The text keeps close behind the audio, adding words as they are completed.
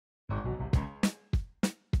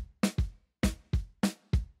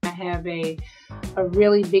have a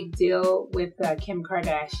really big deal with Kim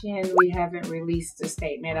Kardashian. We haven't released a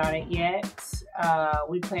statement on it yet.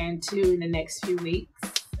 We plan to in the next few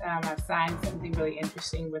weeks. I've signed something really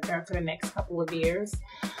interesting with her for the next couple of years.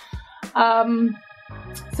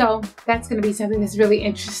 So that's going to be something that's really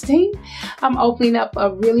interesting. I'm opening up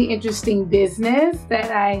a really interesting business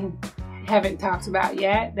that I haven't talked about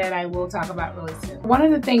yet, that I will talk about really soon. One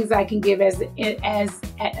of the things I can give as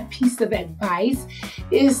a piece of advice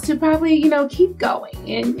is to probably, keep going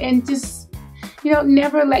and just,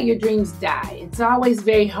 never let your dreams die. It's always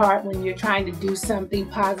very hard when you're trying to do something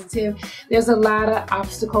positive. There's a lot of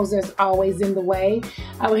obstacles that's always in the way.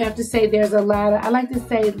 I would have to say there's a lot of, I like to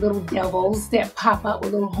say, little devils that pop up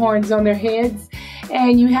with little horns on their heads.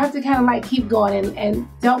 And you have to kind of like keep going and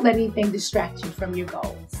don't let anything distract you from your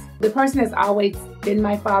goals. The person that's always been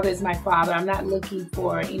my father is my father. I'm not looking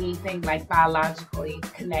for anything like biologically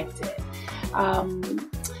connected.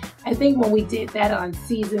 I think when we did that on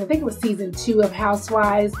season 2 of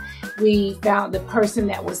Housewives, we found the person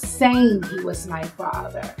that was saying he was my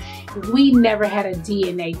father. We never had a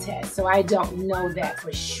DNA test, so I don't know that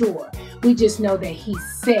for sure. We just know that he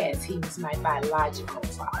says he was my biological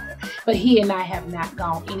father. But he and I have not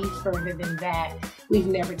gone any further than that. We've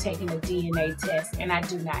never taken a DNA test, and I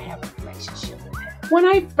do not have a relationship with him.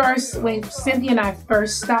 When Cynthia and I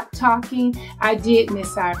first stopped talking, I did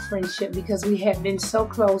miss our friendship because we had been so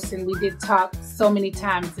close and we did talk so many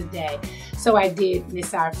times a day. So I did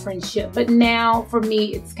miss our friendship. But now for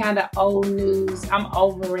me, it's kind of old news. I'm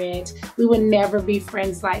over it. We will never be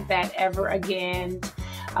friends like that ever again.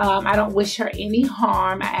 I don't wish her any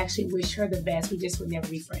harm. I actually wish her the best. We just would never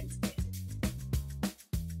be friends.